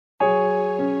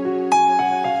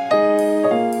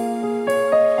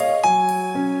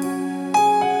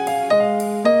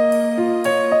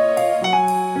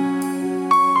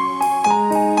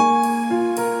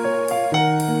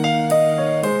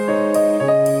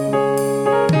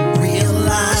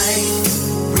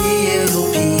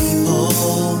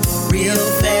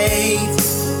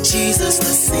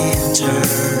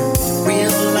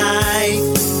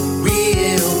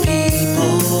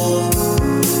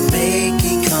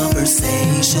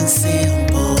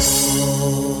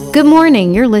Good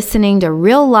morning. You're listening to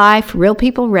Real Life, Real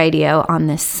People Radio on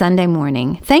this Sunday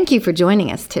morning. Thank you for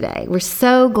joining us today. We're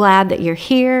so glad that you're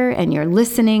here and you're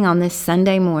listening on this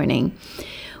Sunday morning.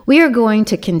 We are going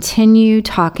to continue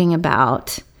talking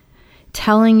about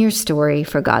telling your story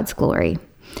for God's glory.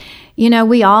 You know,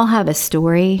 we all have a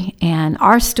story, and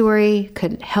our story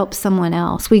could help someone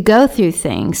else. We go through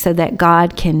things so that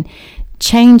God can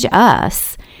change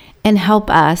us and help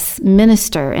us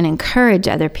minister and encourage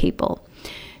other people.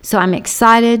 So I'm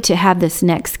excited to have this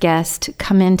next guest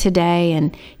come in today,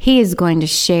 and he is going to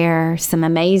share some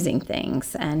amazing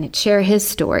things and share his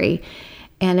story.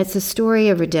 And it's a story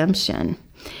of redemption.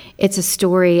 It's a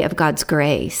story of God's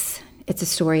grace. It's a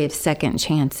story of second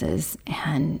chances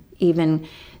and even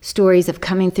stories of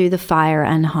coming through the fire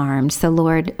unharmed. So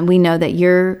Lord, we know that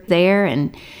you're there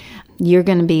and you're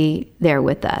going to be there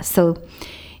with us. So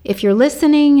if you're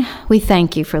listening, we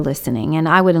thank you for listening. And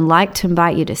I would like to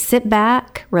invite you to sit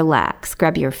back, relax,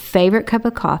 grab your favorite cup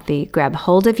of coffee, grab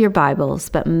hold of your Bibles,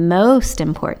 but most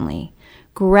importantly,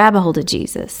 grab a hold of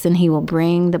Jesus, and he will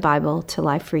bring the Bible to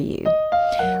life for you.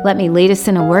 Let me lead us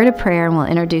in a word of prayer, and we'll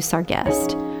introduce our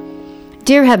guest.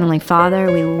 Dear Heavenly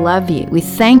Father, we love you. We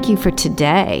thank you for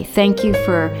today. Thank you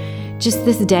for just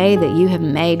this day that you have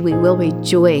made. We will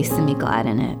rejoice and be glad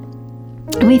in it.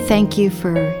 And we thank you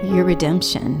for your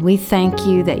redemption. We thank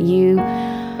you that you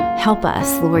help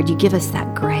us, Lord. You give us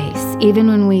that grace. Even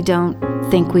when we don't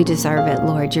think we deserve it,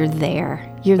 Lord, you're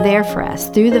there. You're there for us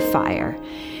through the fire.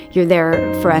 You're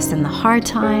there for us in the hard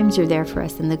times. You're there for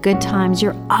us in the good times.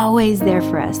 You're always there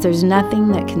for us. There's nothing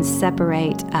that can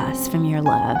separate us from your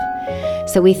love.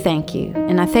 So we thank you.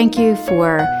 And I thank you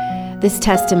for this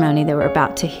testimony that we're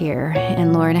about to hear.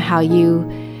 And Lord, how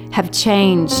you have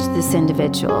changed this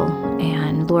individual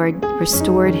and, Lord,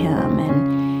 restored him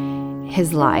and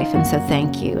his life. And so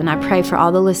thank you. And I pray for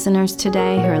all the listeners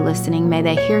today who are listening. May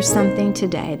they hear something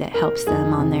today that helps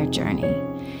them on their journey.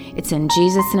 It's in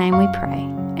Jesus' name we pray.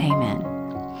 Amen.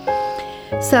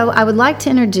 So I would like to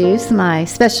introduce my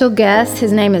special guest.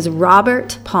 His name is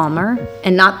Robert Palmer,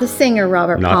 and not the singer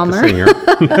Robert Palmer.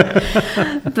 Not the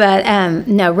singer. But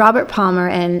no, Robert Palmer,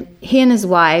 and he and his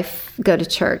wife go to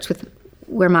church with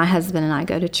where my husband and I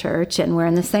go to church, and we're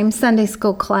in the same Sunday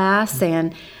school class,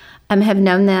 and have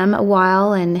known them a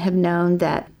while and have known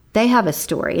that they have a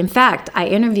story. In fact, I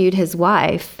interviewed his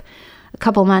wife a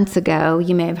couple months ago.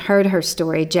 You may have heard her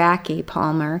story, Jackie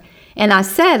Palmer, and I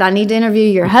said, I need to interview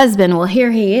your husband. Well,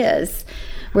 here he is.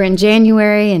 We're in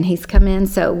January, and he's come in,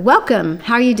 so welcome.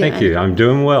 How are you doing? Thank you. I'm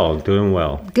doing well,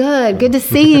 Good to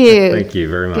see you. Thank you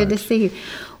very much. Good to see you.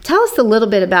 Tell us a little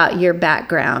bit about your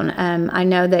background. I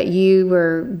know that you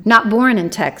were not born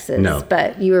in Texas, no,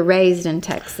 but you were raised in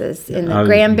Texas, in the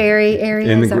Granbury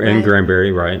area, in is that right? In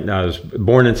Granbury, right. I was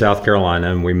born in South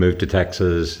Carolina, and we moved to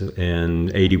Texas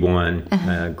in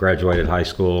 81, graduated high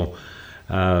school,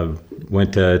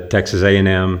 went to Texas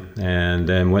A&M, and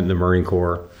then went in the Marine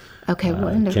Corps. Okay,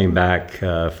 wonderful. Came back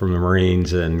from the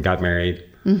Marines and got married.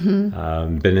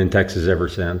 Mm-hmm. Been in Texas ever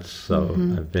since, so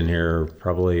I've been here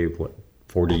probably,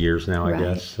 40 years now, I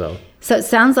guess. So it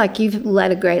sounds like you've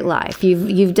led a great life.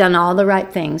 You've done all the right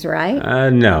things,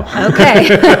 right? No. Okay.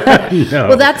 No.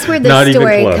 Well, that's where the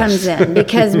story comes in,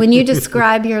 because when you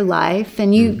describe your life,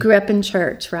 and you grew up in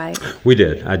church, right?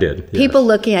 I did. Yes. People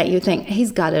looking at you think,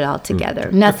 he's got it all together.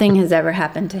 Nothing has ever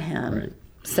happened to him. Right.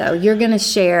 So you're going to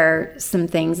share some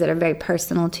things that are very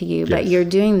personal to you, but you're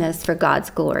doing this for God's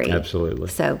glory. Absolutely.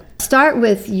 So start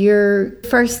with your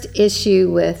first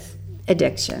issue with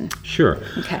addiction. Sure.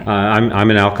 Okay.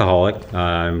 I'm an alcoholic.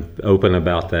 I'm open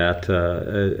about that,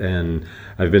 and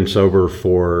I've been sober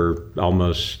for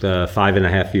almost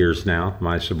 5.5 years now.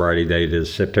 My sobriety date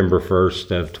is September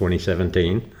 1st of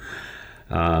 2017,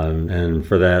 and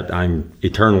for that I'm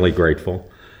eternally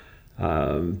grateful.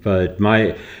 But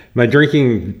my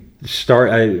drinking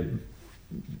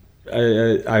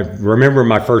I remember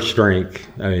my first drink.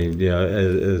 I mean,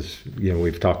 as you know,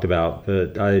 we've talked about,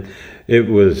 but it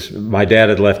was my dad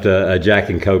had left a Jack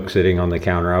and Coke sitting on the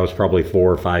counter. I was probably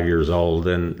 4 or 5 years old,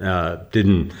 and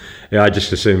I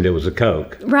just assumed it was a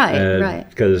Coke. Right.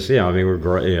 Because we were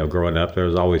growing up, there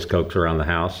was always Cokes around the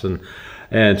house,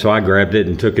 and so I grabbed it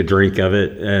and took a drink of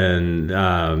it, and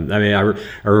I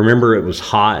remember it was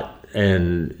hot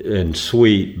and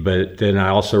sweet, but then I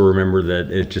also remember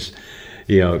that it just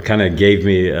kind of gave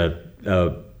me a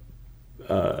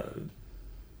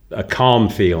calm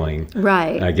feeling,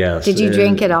 right? I guess. Did you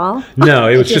drink it all? No,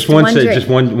 it was just one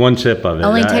sip of it.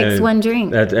 Only takes one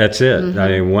drink. That's it. Mm-hmm.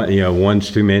 I mean, one's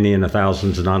too many and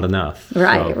 1,000's not enough.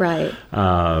 Right, right.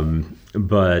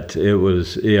 But it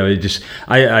was,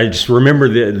 I just remember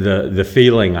the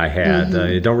feeling I had.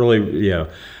 Mm-hmm. I don't really,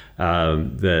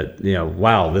 that,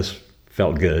 wow, this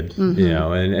felt good,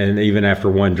 and even after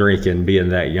one drink and being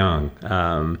that young.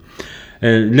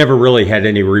 And never really had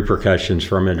any repercussions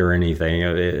from it or anything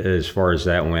as far as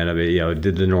that went. I mean,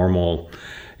 did the normal,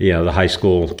 the high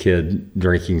school kid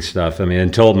drinking stuff. I mean,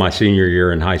 until my senior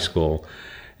year in high school.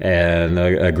 And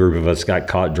a group of us got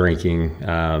caught drinking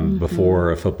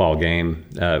before a football game.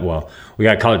 We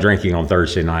got caught drinking on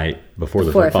Thursday night before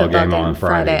the football game on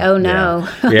Friday. Oh, no.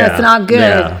 Yeah. That's not good.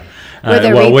 Yeah. Were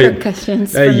there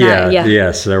repercussions from that? Yeah.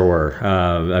 Yes, there were.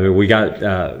 I mean, we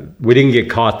didn't get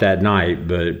caught that night,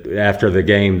 but after the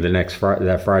game,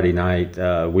 that Friday night,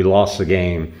 we lost the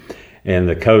game, and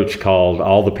the coach called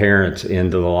all the parents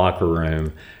into the locker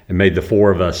room and made the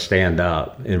four of us stand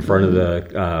up in front of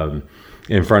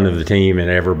the team and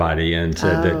everybody, and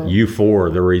said that you four are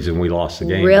the reason we lost the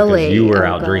game. Really? Because you were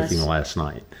out drinking last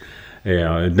night.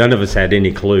 None of us had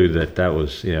any clue that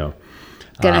was going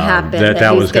to happen.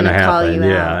 That was going to happen.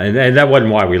 Yeah, and that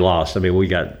wasn't why we lost. I mean, we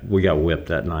got whipped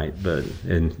that night,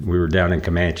 and we were down in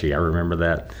Comanche. I remember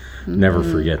that. Never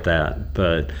forget that.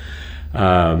 But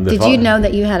did you know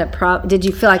that you had a problem? Did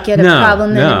you feel like you had a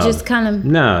problem? That it just kind of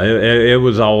it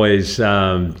was always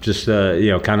just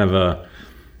kind of a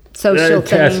social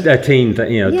thing, a teen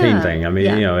thing. Teen thing. I mean,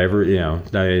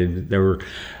 there were,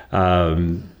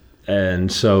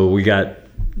 and so we got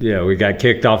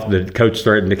kicked off. The coach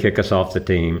threatened to kick us off the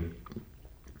team.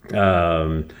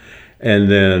 And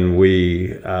then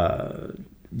we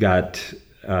got,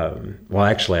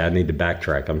 actually I need to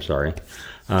backtrack. I'm sorry.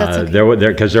 That's okay. There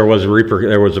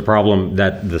was a problem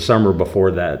that the summer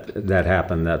before that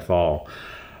happened that fall.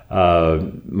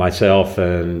 Myself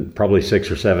and probably 6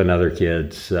 or 7 other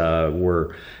kids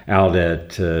were out at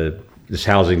this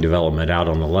housing development out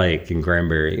on the lake in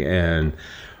Granbury, and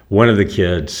one of the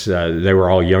kids, they were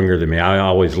all younger than me. I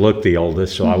always looked the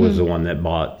oldest, so I was the one that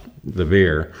bought the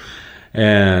beer.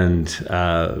 And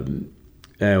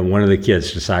one of the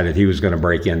kids decided he was going to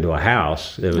break into a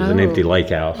house. It was an empty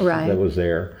lake house that was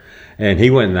there. And he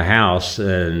went in the house,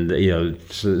 and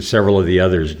several of the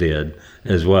others did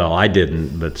as well. I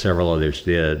didn't, but several others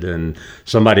did. And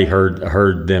somebody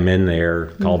heard them in there,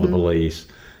 called the police.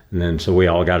 And then so we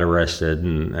all got arrested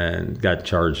and got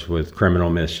charged with criminal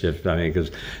mischief. I mean, because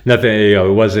nothing,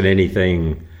 it wasn't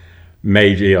anything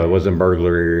major. It wasn't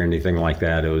burglary or anything like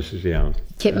that. It was just,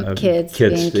 kids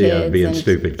being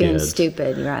stupid being kids.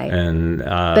 stupid, right? And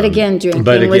but again,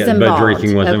 drinking was involved. But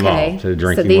drinking was involved. So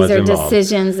these are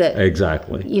decisions that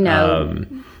exactly.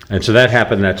 And so that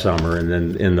happened that summer, and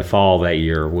then in the fall that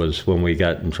year was when we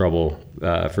got in trouble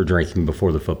for drinking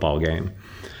before the football game.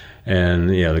 And,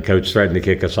 the coach threatened to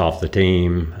kick us off the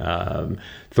team.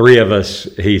 3 of us,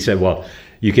 he said, well,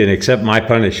 you can accept my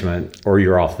punishment or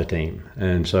you're off the team.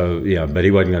 And so, but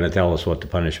he wasn't going to tell us what the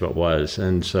punishment was.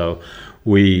 And so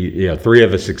we, 3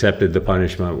 of us accepted the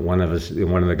punishment. One of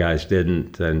the guys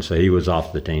didn't. And so he was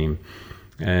off the team.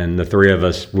 And the 3 of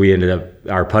us, we ended up,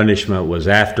 our punishment was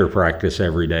after practice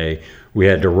every day. We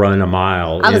had to run a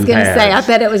mile in pads. I was going to say, I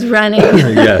bet it was running.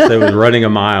 Yes, it was running a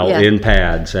mile in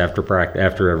pads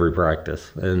after every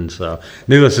practice. And so,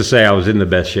 needless to say, I was in the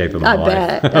best shape of my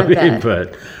life. I bet.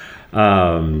 But,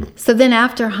 so then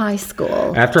after high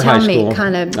school, tell me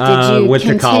kind of, did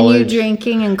you continue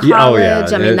drinking in college? Oh, yeah.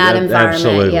 I mean, that environment.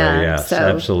 Absolutely, yes, so.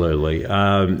 Absolutely.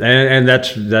 And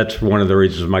that's one of the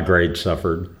reasons my grades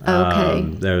suffered. Okay.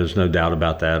 There's no doubt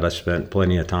about that. I spent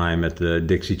plenty of time at the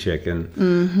Dixie Chicken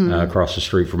across the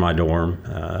street from my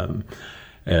dorm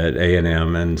at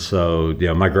A&M. And so,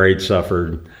 my grades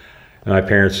suffered. And my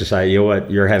parents decided, you know what,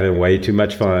 you're having way too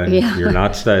much fun. Yeah. You're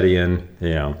not studying.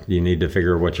 You need to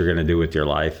figure what you're going to do with your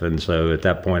life. And so at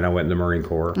that point, I went in the Marine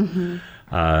Corps.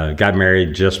 Got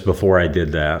married just before I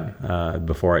did that,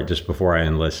 just before I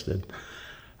enlisted,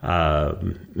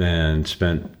 and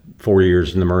spent 4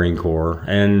 years in the Marine Corps.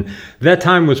 And that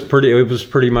time was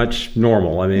pretty much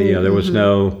normal. I mean, there was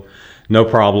no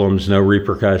problems, no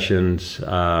repercussions,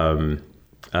 and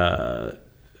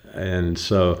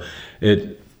so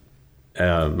it.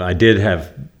 I did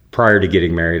have, prior to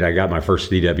getting married, I got my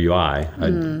first DWI. I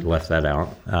left that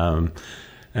out.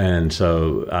 And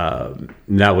so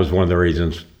that was one of the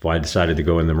reasons why I decided to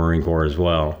go in the Marine Corps as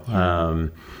well.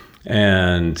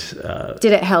 Did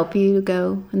it help you to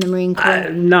go in the Marine Corps?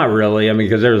 Not really. I mean,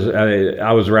 because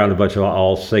I was around a bunch of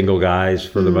all single guys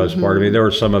for the most part. I mean, there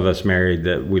were some of us married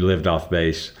that we lived off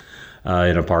base.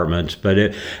 In apartments, but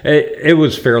it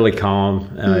was fairly calm.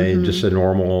 Just a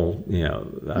normal,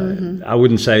 I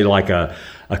wouldn't say like a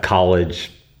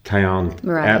college town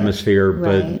atmosphere,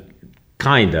 but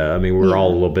kinda. I mean, we're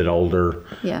all a little bit older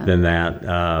than that,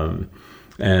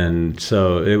 And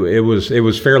so it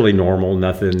was fairly normal,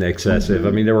 nothing excessive.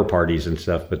 I mean, there were parties and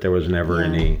stuff, but there was never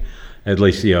any, at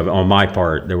least, on my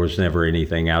part, there was never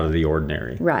anything out of the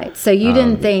ordinary. Right. So you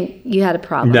didn't think you had a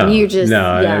problem. No, you just, no.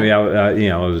 I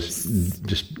mean, I was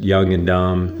just young and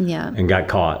dumb, and got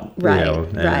caught. Right.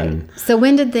 Right. So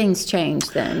when did things change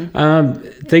then?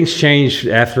 Things changed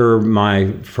after my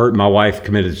wife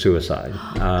committed suicide.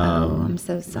 I'm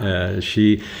so sorry.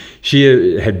 She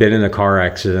had been in a car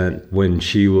accident when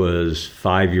she was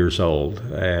 5 years old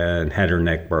and had her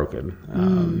neck broken.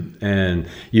 And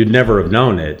you'd never have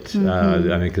known it. I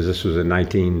mean, because this was in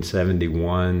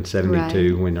 1971,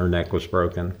 72 when her neck was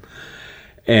broken.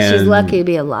 And she's lucky to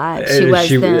be alive. She was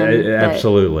then.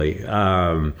 Absolutely.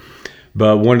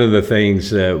 But one of the things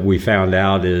that we found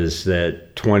out is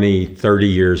that 20, 30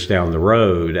 years down the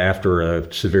road, after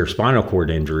a severe spinal cord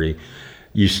injury,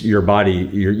 your body,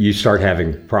 you start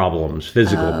having problems,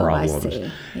 physical problems. I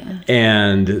see. Yeah.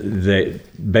 And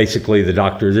basically the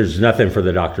doctor, there's nothing for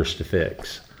the doctors to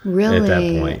fix. Really? At that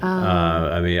point.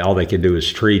 I mean, all they could do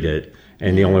is treat it.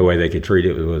 And the only way they could treat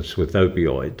it was with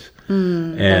opioids.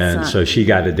 And so she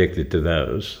got addicted to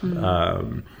those.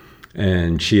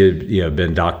 And she had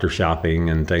been doctor shopping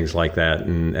and things like that.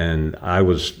 And I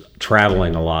was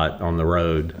traveling a lot on the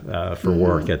road for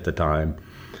work at the time.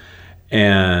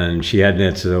 And she had an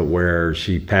incident where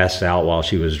she passed out while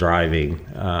she was driving,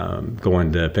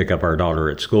 going to pick up our daughter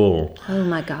at school. Oh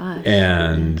my gosh!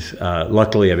 And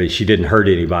luckily, I mean, she didn't hurt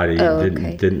anybody.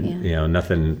 Didn't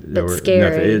nothing. But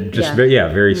scary.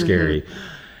 Very scary.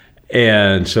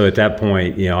 And so at that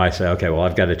point, I said, okay, well,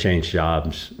 I've got to change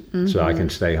jobs so I can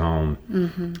stay home.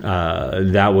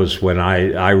 That was when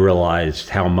I realized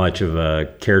how much of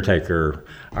a caretaker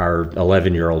our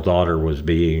 11-year-old daughter was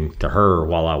being to her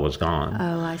while I was gone.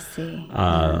 Oh, I see.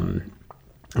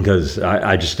 Because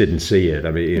I just didn't see it.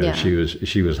 I mean,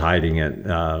 she was hiding it.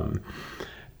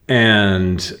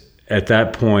 And at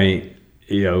that point,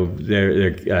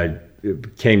 there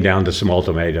came down to some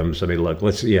ultimatums. I mean, look,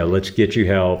 let's get you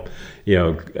help.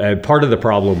 Part of the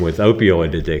problem with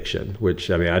opioid addiction,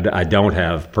 which I mean, I don't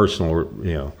have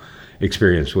personal,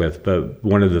 experience with, but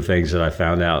one of the things that I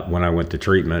found out when I went to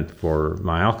treatment for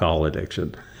my alcohol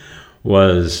addiction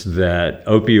was that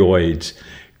opioids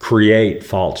create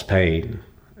false pain.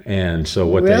 And so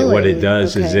what it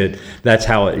does is that's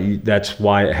how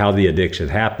the addiction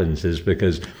happens, is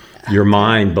because your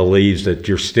mind believes that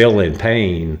you're still in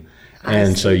pain.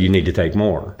 And so you need to take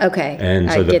more. Okay. And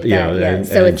so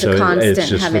so it's a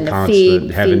constant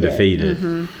having to feed it.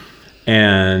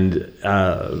 And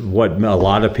what a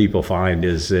lot of people find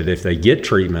is that if they get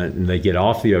treatment and they get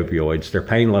off the opioids, their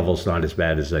pain level's not as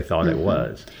bad as they thought it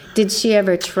was. Did she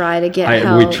ever try to get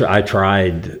help? I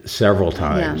tried several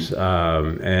times,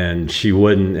 and she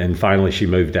wouldn't. And finally, she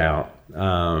moved out.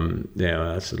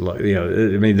 I said, look,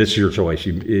 I mean, this is your choice.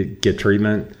 You get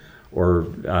treatment or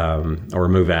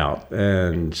move out.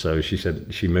 And so she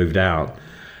said she moved out.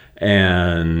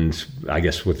 And I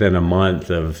guess within a month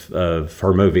of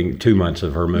her moving, 2 months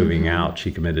of her moving out,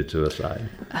 she committed suicide.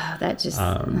 Oh, that just,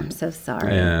 I'm so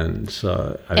sorry. And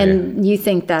so, you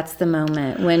think that's the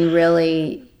moment when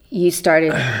really you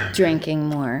started drinking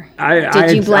more?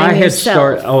 Did you blame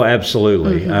yourself?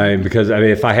 Absolutely. Because I mean,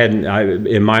 if I hadn't,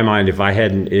 in my mind, if I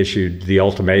hadn't issued the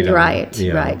ultimatum,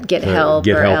 get help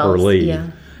or leave. Yeah.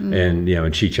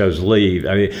 And she chose to leave.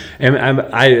 I mean,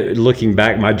 and looking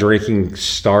back, my drinking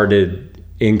started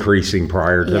increasing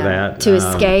prior to that. To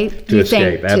escape? To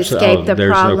escape the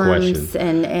problems.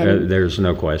 There's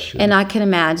no question. And I can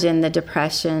imagine the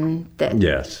depression that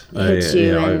hits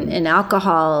you. And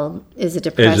alcohol is a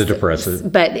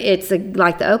depressant. But it's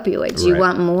like the opioids. Right. You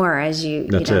want more as you,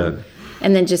 That's it.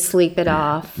 And then just sleep it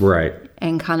off. Right.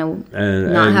 And kind of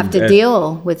not have to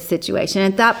deal with situation.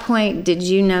 At that point, did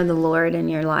you know the Lord in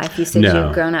your life? You said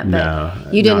you've grown up,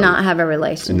 but you did not have a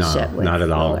relationship with not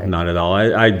at all. Lord. Not at all.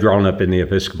 I'd grown up in the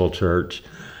Episcopal Church,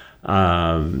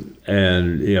 and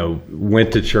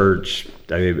went to church.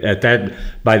 I mean,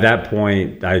 by that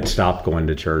point, I'd stopped going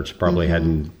to church. Probably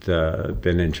hadn't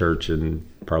been in church in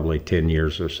probably 10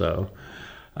 years or so,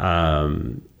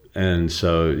 and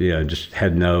so just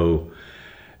had no.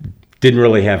 Didn't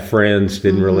really have friends,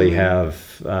 didn't really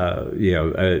have,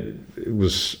 it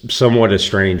was somewhat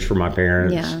estranged from my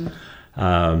parents.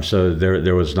 Yeah. So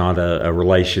there was not a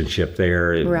relationship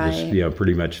there. It was,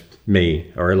 pretty much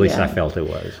me, or at least I felt it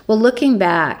was. Well, looking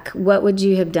back, what would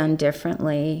you have done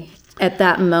differently at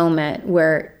that moment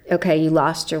where, you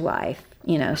lost your wife,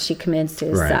 she committed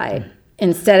suicide,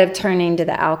 instead of turning to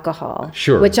the alcohol?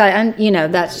 Sure. Which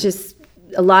that's just,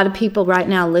 a lot of people right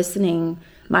now listening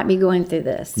might be going through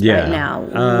this right now.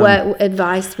 What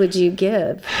advice would you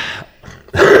give?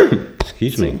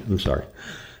 Excuse me. I'm sorry.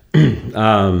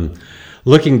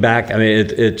 Looking back, I mean,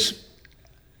 it's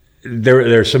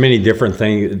there are so many different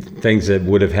things that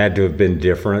would have had to have been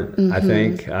different. I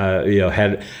think,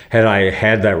 had I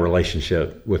had that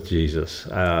relationship with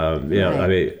Jesus, I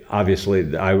mean,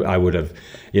 obviously, I would have,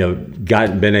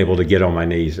 been able to get on my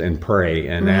knees and pray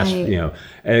and ask,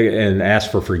 and ask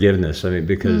for forgiveness. I mean,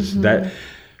 because that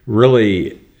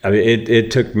really, I mean, it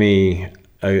took me.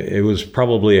 It was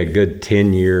probably a good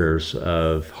 10 years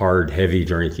of hard, heavy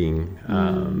drinking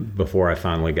before I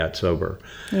finally got sober.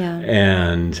 Yeah.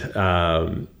 And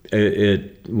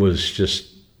it was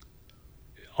just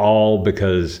all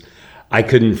because I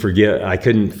couldn't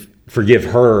forgive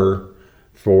her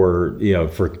for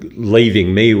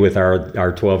leaving me with our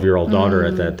 12-year-old daughter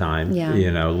at that time.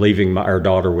 Yeah. Leaving our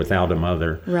daughter without a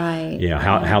mother. Right.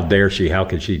 How dare she? How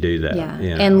could she do that? Yeah.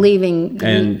 And leaving,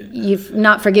 and you've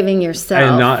not forgiving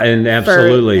yourself. And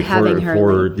absolutely for having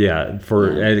her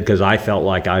because I felt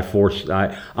like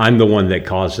I'm the one that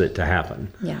caused it to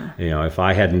happen. Yeah. If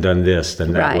I hadn't done this,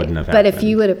 then that wouldn't have happened. But if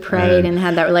you would have prayed and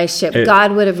had that relationship,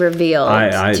 God would have revealed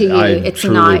to you, it's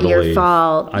not your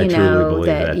fault. I truly believe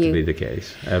that to be the case.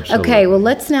 Absolutely. Okay, well,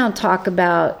 let's now talk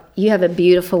about, you have a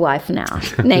beautiful wife now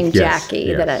named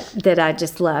Jackie that I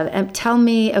just love. And tell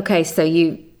me, okay, so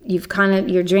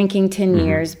you're drinking 10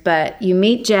 years, but you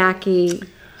meet Jackie,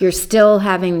 you're still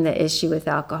having the issue with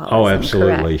alcoholism. Oh,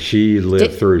 absolutely. Correct? She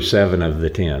lived through 7 of the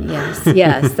 10.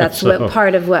 Yes. That's what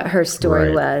part of what her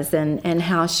story was, and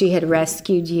how she had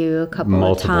rescued you a couple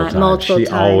of times. Multiple times.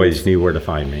 She always knew where to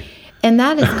find me. And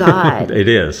that is God. It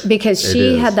is. Because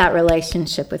she had that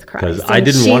relationship with Christ. Because I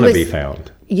didn't want to be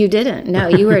found. You didn't. No,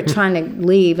 you were trying to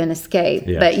leave and escape.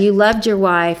 Yes. But you loved your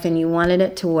wife and you wanted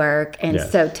it to work. And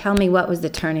so tell me, what was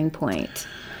the turning point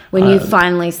when you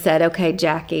finally said, okay,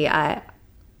 Jackie, and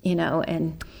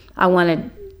I want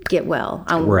to get well.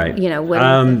 Right. What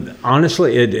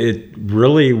honestly, it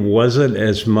really wasn't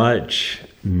as much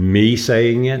me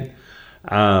saying it.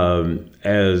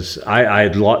 As I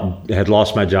had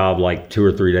lost my job like 2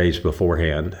 or 3 days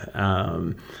beforehand,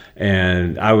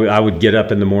 and I would get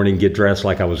up in the morning, get dressed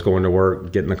like I was going to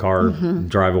work, get in the car,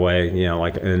 drive away,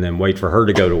 and then wait for her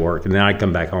to go to work, and then I'd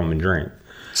come back home and drink.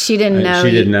 She didn't know. She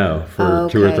didn't know for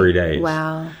 2 or 3 days.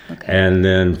 Wow. Okay. And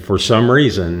then for some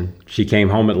reason, she came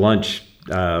home at lunch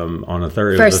on a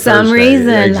Thursday. For some reason,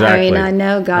 exactly. I mean, I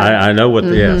know God. I know what.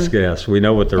 Yes, we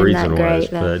know what the reason was,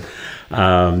 but.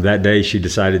 That day she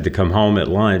decided to come home at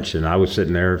lunch, and I was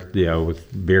sitting there,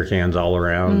 with beer cans all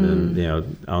around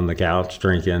and, on the couch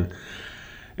drinking.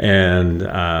 And,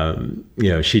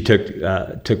 she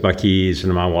took my keys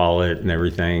and my wallet and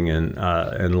everything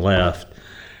and left,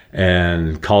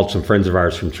 and called some friends of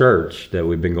ours from church that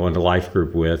we've been going to life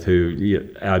group with, who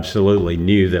absolutely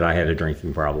knew that I had a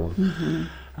drinking problem.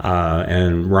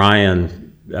 And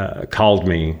Ryan called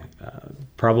me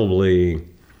probably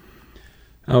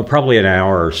an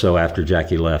hour or so after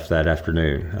Jackie left that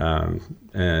afternoon.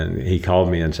 And he called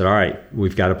me and said, all right,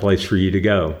 we've got a place for you to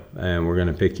go, and we're going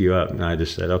to pick you up. And I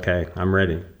just said, okay, I'm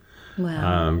ready.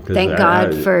 Wow. Thank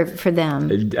God for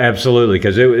them. Absolutely,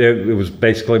 because it was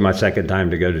basically my second time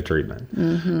to go to treatment.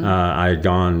 I had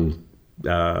gone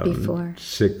before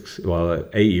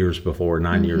 8 years before,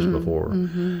 9 years before.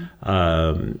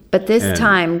 But this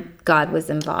time, God was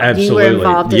involved. Absolutely. You were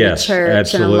involved in a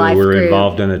church and a life group. We were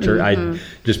involved in a church. I'd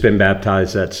just been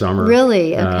baptized that summer.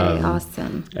 Really? Okay,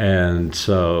 awesome. And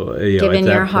so, giving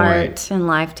your heart and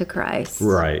life to Christ.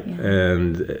 Right. Yeah.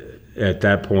 And at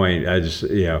that point, I just,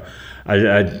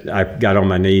 I got on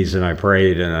my knees and I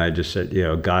prayed, and I just said,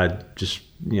 God, just,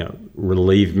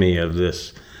 relieve me of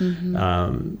this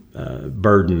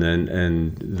burden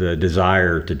and the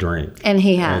desire to drink. And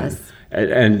He has.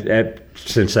 And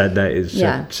since that day is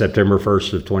September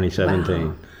 1st of 2017.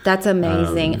 Wow. That's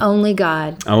amazing. Only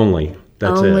God. Only.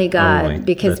 That's only it. God. Only.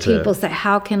 Because people say,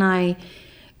 how can I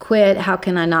quit? How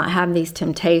can I not have these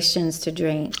temptations to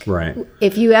drink? Right.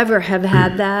 If you ever have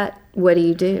had that, what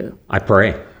do? I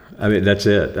pray. I mean, that's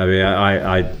it. I mean,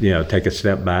 I take a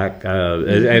step back,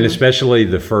 and especially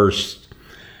the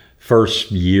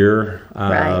first year.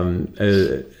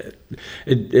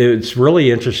 It's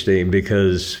really interesting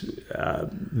because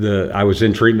I was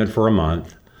in treatment for a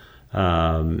month,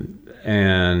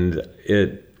 and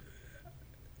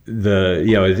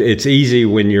it's easy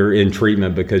when you're in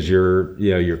treatment because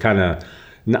you're kind of,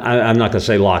 I'm not going to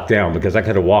say locked down, because I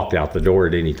could have walked out the door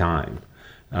at any time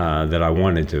that I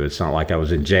wanted to. It's not like I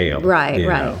was in jail. Right.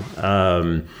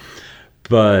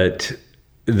 But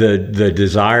the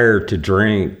desire to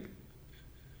drink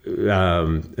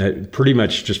pretty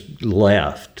much just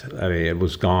left. I mean, it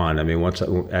was gone. I mean,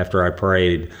 after I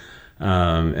prayed,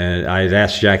 And I had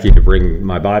asked Jackie to bring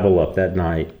my Bible up that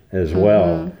night as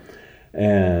well.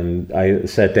 And I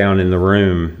sat down in the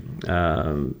room,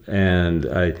 and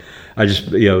I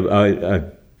just, I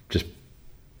just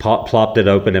plopped it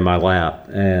open in my lap,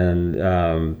 and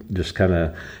just kind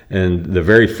of, and the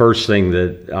very first thing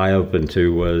that I opened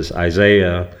to was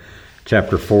Isaiah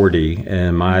chapter 40,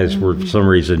 and my eyes were for some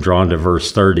reason drawn to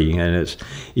verse 30, and it's,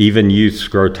 even youths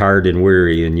grow tired and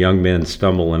weary, and young men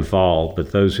stumble and fall,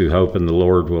 but those who hope in the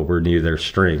Lord will renew their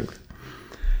strength.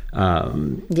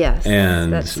 Yes,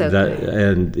 and that's so that, great.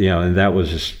 and and that was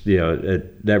just,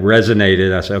 that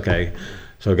resonated. I said, okay,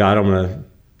 so God, I'm going to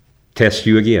test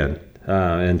you again.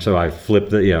 And so I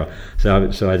flipped the,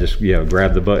 so I just,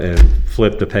 grabbed the book and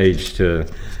flipped the page to,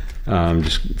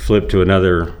 just flip to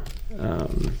another,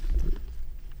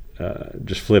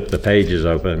 just flip the pages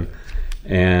open,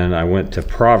 and I went to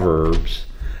Proverbs,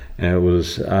 and it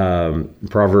was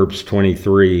Proverbs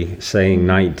 23, saying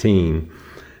 19.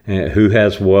 Who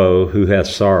has woe, who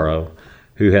has sorrow,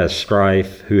 who has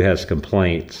strife, who has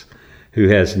complaints, who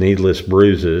has needless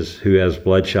bruises, who has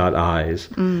bloodshot eyes,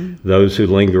 those who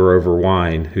linger over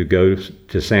wine, who go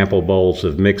to sample bowls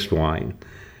of mixed wine.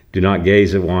 Do not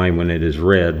gaze at wine when it is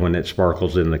red, when it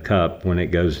sparkles in the cup, when it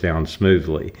goes down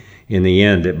smoothly. In the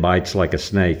end, it bites like a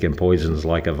snake and poisons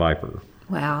like a viper.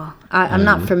 Wow. I'm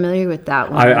not familiar with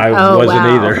that one. I wasn't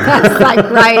either. That's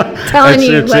like telling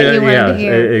you what you wanted to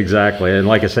hear. Exactly. And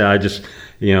like I said, I just,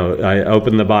 I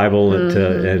opened the Bible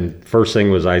and first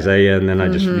thing was Isaiah, and then I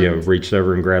just, reached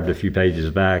over and grabbed a few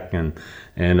pages back and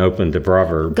opened to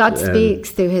Proverbs. God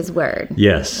speaks through his word.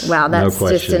 Yes. Wow, that's no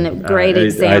just a great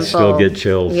example. I still get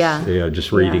chills, Yeah.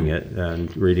 Just reading it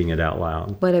and reading it out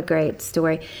loud. What a great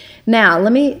story. Now,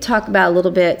 let me talk about a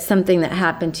little bit something that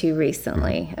happened to you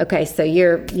recently. Okay, so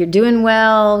you're doing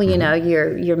well,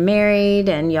 you're married,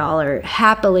 and y'all are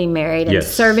happily married and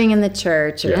serving in the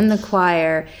church or in the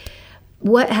choir.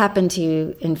 What happened to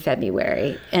you in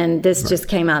February? And this just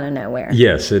came out of nowhere.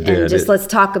 Yes, it did. And just let's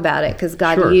talk about it, because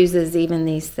God uses even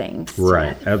these things.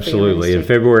 Right, absolutely. In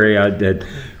February,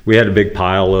 we had a big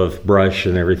pile of brush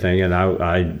and everything, and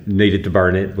I needed to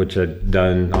burn it, which I'd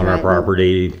done on our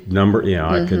property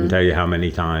I couldn't tell you how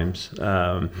many times.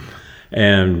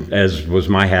 And as was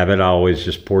my habit, I always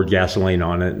just poured gasoline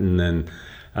on it, and then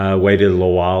waited a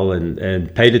little while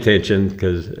and paid attention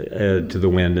to the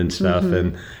wind and stuff,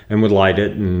 and would light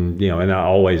it, and and I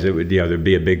always, it would there'd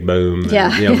be a big boom,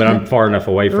 and, but I'm far enough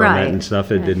away from it and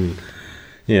stuff, it didn't,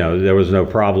 there was no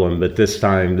problem. But this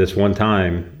one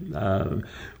time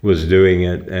was doing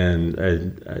it,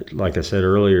 and like I said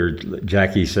earlier,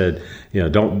 Jackie said,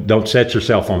 don't set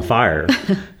yourself on fire.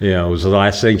 It was the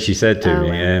last thing she said to me,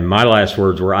 and my last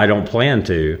words were, I don't plan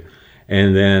to.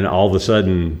 And then all of a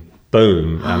sudden,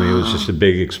 boom! I mean, it was just a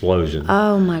big explosion.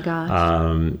 Oh my gosh!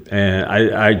 And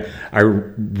I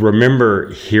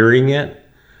remember hearing it,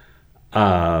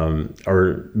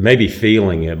 or maybe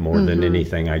feeling it more than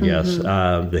anything, I guess,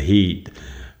 the heat.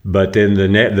 But then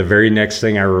the very next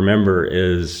thing I remember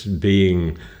is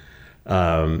being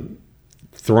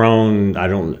thrown.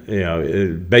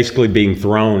 Basically being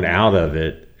thrown out of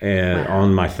it, and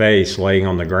on my face, laying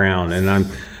on the ground, and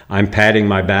I'm patting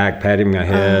my back, patting my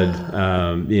head,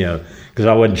 because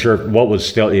I wasn't sure what was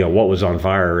still, what was on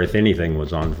fire, or if anything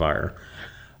was on fire.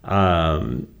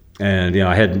 And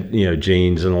I had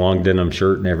jeans and a long denim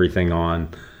shirt and everything on,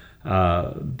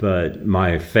 but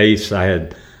my face, I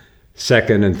had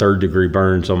second and third degree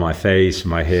burns on my face,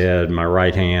 my head, my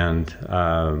right hand,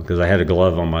 because I had a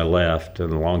glove on my left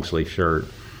and a long sleeve shirt.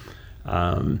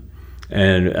 And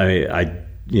I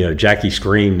Jackie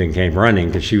screamed and came running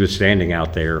because she was standing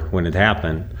out there when it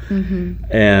happened.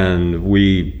 And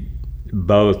we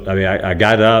both, I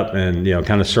got up and,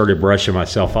 kind of started brushing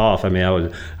myself off.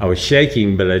 I was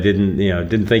shaking, but I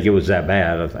didn't think it was that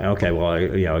bad. I was like, okay, well,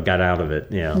 I got out of it,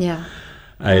 Yeah.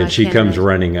 And she comes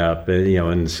running up,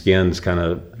 and the skin's kind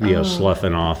of,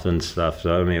 sloughing off and stuff.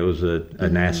 So, it was a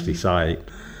nasty sight.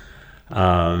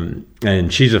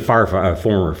 And she's a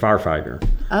former firefighter.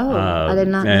 Oh, I did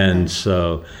not know And that.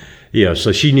 so,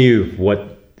 so she knew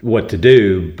what to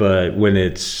do, but when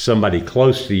it's somebody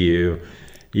close to you,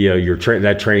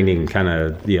 that training kind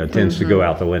of, tends to go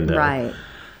out the window. Right.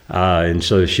 And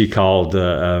so she called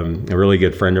a really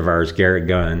good friend of ours, Garrett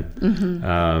Gunn,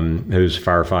 who's a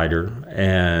firefighter,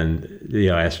 and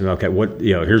asked him, okay,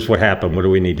 here's what happened. What do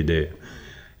we need to do?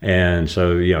 And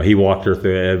so he walked her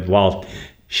through it. While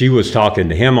she was talking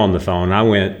to him on the phone, I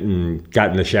went and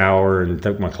got in the shower and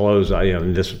took my clothes.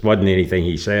 And this wasn't anything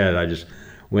he said. I just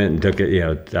went and took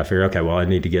it. I figured, okay, well, I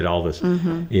need to get all this,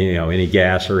 any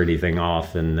gas or anything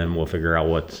off, and then we'll figure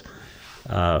out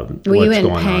Were what's you in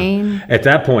going pain? on. At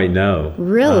that point, no.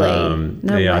 Really?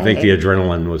 No yeah, I think way. the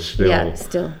adrenaline was still. Yeah,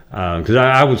 still. Because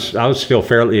I was still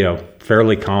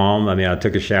fairly calm. I mean, I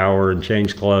took a shower and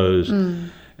changed clothes,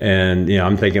 and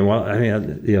I'm thinking, well, I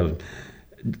mean,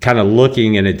 kind of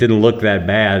looking, and it didn't look that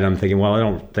bad. I'm thinking, well, I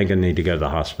don't think I need to go to the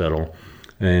hospital.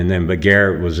 But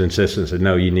Garrett was insistent, said,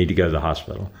 no, you need to go to the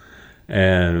hospital.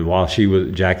 And while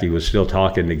Jackie was still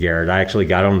talking to Garrett, I actually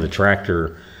got on the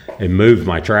tractor and moved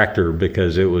my tractor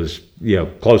because it was,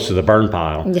 close to the burn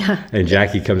pile. Yeah. And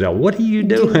Jackie comes out, what are you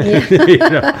doing?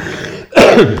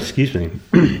 Excuse me.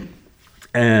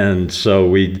 And so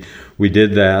we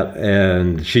did that,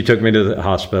 and she took me to the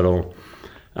hospital.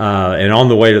 And on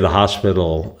the way to the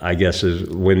hospital, I guess is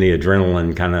when the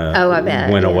adrenaline kind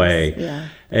of went away. Yeah.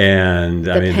 And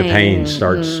the pain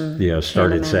started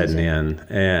setting in,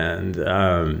 and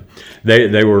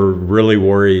they were really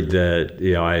worried that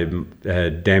I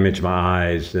had damaged my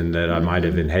eyes and that I might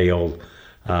have inhaled,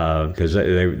 because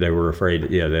they were afraid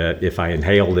that if I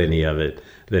inhaled any of it,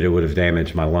 that it would have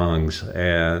damaged my lungs.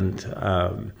 And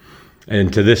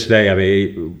to this day, I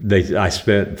mean, I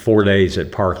spent 4 days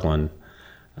at Parkland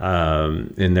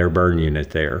in their burn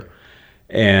unit there.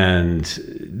 And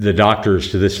the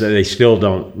doctors to this day, they still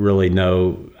don't really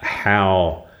know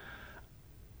how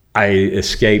I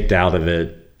escaped out of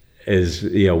it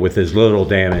with as little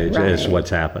damage as what's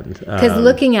happened. Because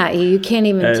looking at you can't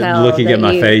even tell. Looking at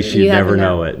my face, you never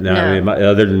know it. No. I mean,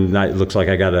 other than that, it looks like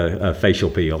I got a facial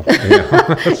peel.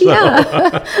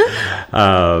 Yeah.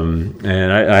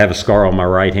 And I have a scar on my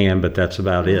right hand, but that's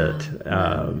about it.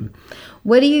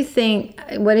 What do you think?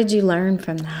 What did you learn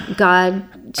from that? God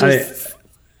just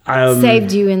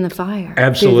saved you in the fire.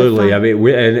 Absolutely. I mean,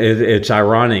 it's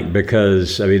ironic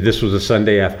because this was a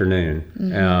Sunday afternoon.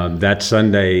 Mm-hmm. That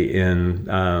Sunday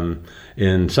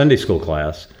in Sunday school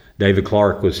class, David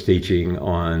Clark was teaching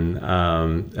on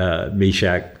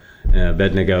Meshach,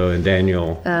 Abednego, and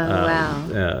Daniel.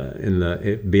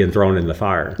 Being thrown in the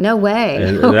fire. No way.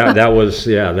 And that was.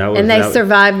 And they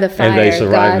survived the fire. And they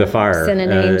survived the fire. Sent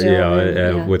an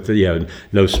angel. With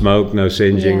no smoke, no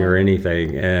singeing or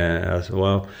anything. And I said,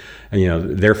 well,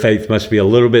 their faith must be a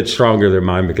little bit stronger than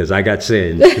mine because I got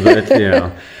singed. But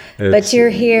but you're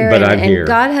here, but I'm here.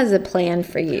 God has a plan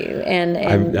for you,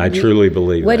 and I truly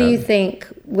believe. What that. do you think?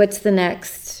 What's the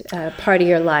next part of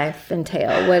your life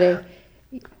entail?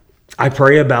 I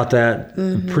pray about that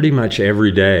pretty much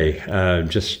every day,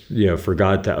 just for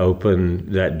God to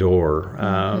open that door,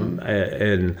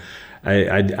 and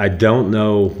I don't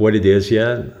know what it is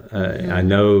yet. I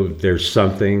know there's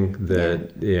something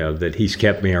that that He's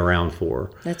kept me around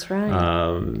for. That's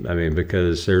right.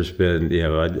 Because there's been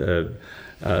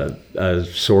a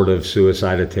sort of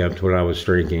suicide attempt when I was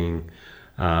drinking.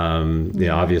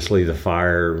 Obviously the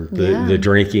fire, the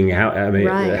drinking,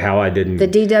 how I didn't, the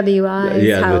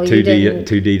DWIs, the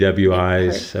two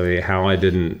DWIs, how I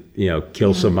didn't,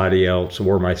 kill somebody else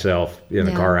or myself in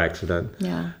a car accident.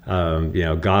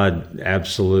 God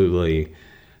absolutely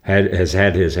has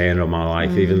had His hand on my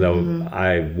life, even though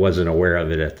I wasn't aware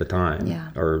of it at the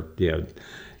time, or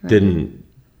didn't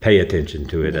pay attention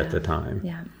to it at the time.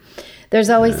 Yeah. There's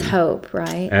always hope,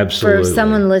 right? Absolutely. For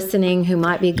someone listening who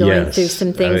might be going through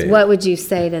some things, what would you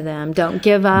say to them? Don't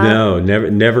give up. No,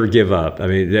 never give up.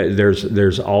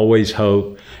 There's always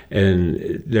hope, and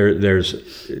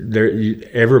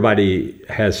everybody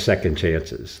has second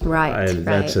chances. Right. And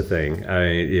that's the thing.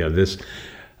 This.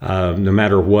 No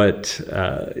matter what,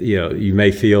 you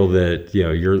may feel that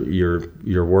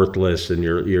you're worthless and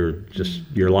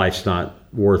your life's not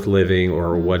worth living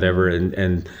or whatever,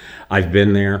 and I've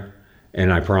been there.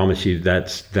 And I promise you,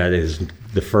 that is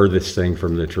the furthest thing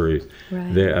from the truth.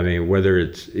 Right. Whether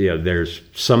it's there's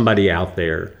somebody out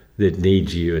there that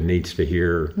needs you and needs to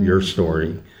hear your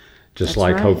story, just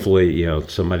like hopefully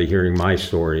somebody hearing my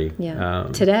story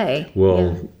today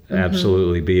will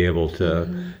absolutely be able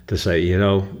to say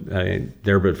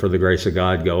there but for the grace of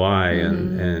God go I,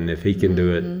 and if He can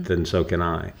do it, then so can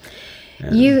I.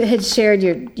 You had shared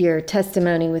your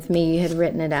testimony with me. You had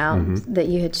written it out that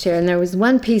you had shared. And there was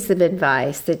one piece of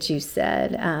advice that you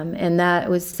said, and that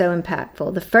was so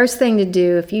impactful. The first thing to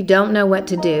do if you don't know what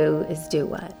to do is do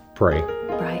what? Pray.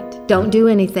 Right. Don't do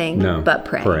anything but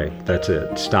pray. Pray. That's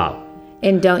it. Stop.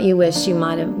 And don't you wish you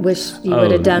would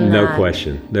have done that? No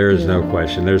question. There is no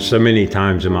question. There's so many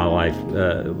times in my life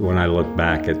when I look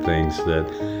back at things that,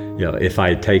 if I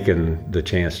had taken the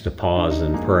chance to pause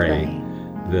and pray.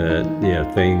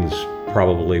 That things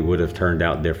probably would have turned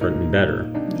out different and better.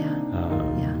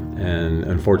 And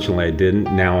unfortunately, I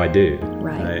didn't. Now I do.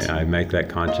 Right. I make that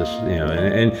conscious,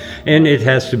 and it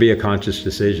has to be a conscious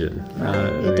decision.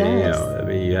 It does.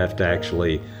 You have to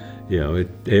actually,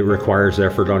 it requires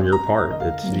effort on your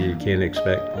part. You can't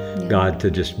expect God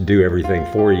to just do everything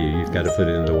for you. You've got to put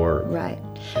it into work. Right.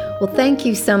 Well, thank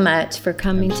you so much for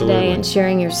coming Absolutely. today and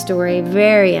sharing your story.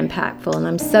 Very impactful. And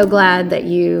I'm so glad that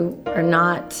you are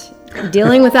not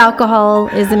dealing with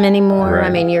alcoholism anymore. Right. I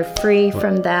mean, you're free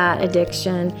from that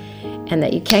addiction and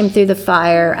that you came through the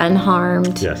fire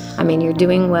unharmed. Yes. I mean, you're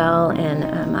doing well.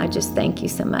 And I just thank you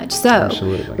so much. So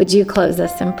Absolutely. would you close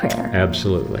us in prayer?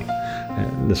 Absolutely.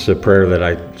 And this is a prayer that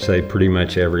I say pretty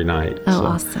much every night. Oh,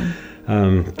 awesome.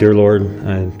 Dear Lord,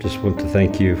 I just want to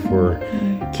thank you for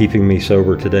keeping me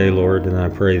sober today, Lord, and I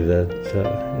pray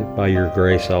that by your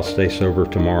grace I'll stay sober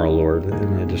tomorrow, Lord.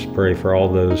 And I just pray for all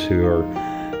those who are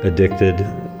addicted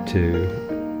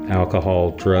to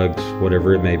alcohol, drugs,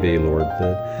 whatever it may be, Lord,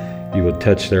 that you would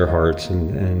touch their hearts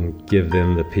and give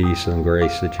them the peace and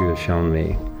grace that you have shown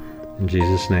me. In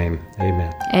Jesus' name,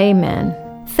 amen. Amen.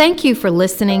 Thank you for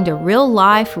listening to Real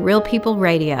Life, Real People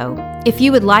Radio. If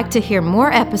you would like to hear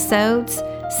more episodes,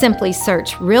 simply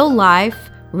search Real Life,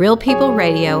 Real People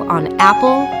Radio on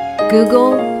Apple,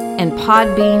 Google, and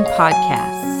Podbean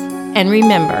podcasts. And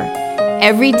remember,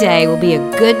 every day will be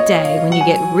a good day when you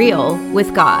get real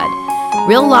with God.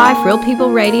 Real Life, Real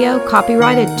People Radio,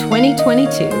 copyrighted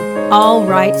 2022, all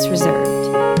rights reserved.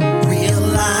 Real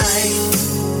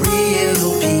life,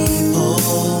 real people,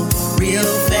 real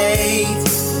faith,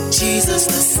 Jesus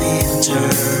the center.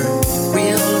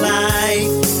 Real life,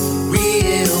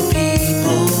 real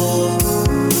people,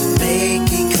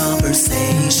 making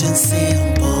conversation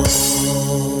simple.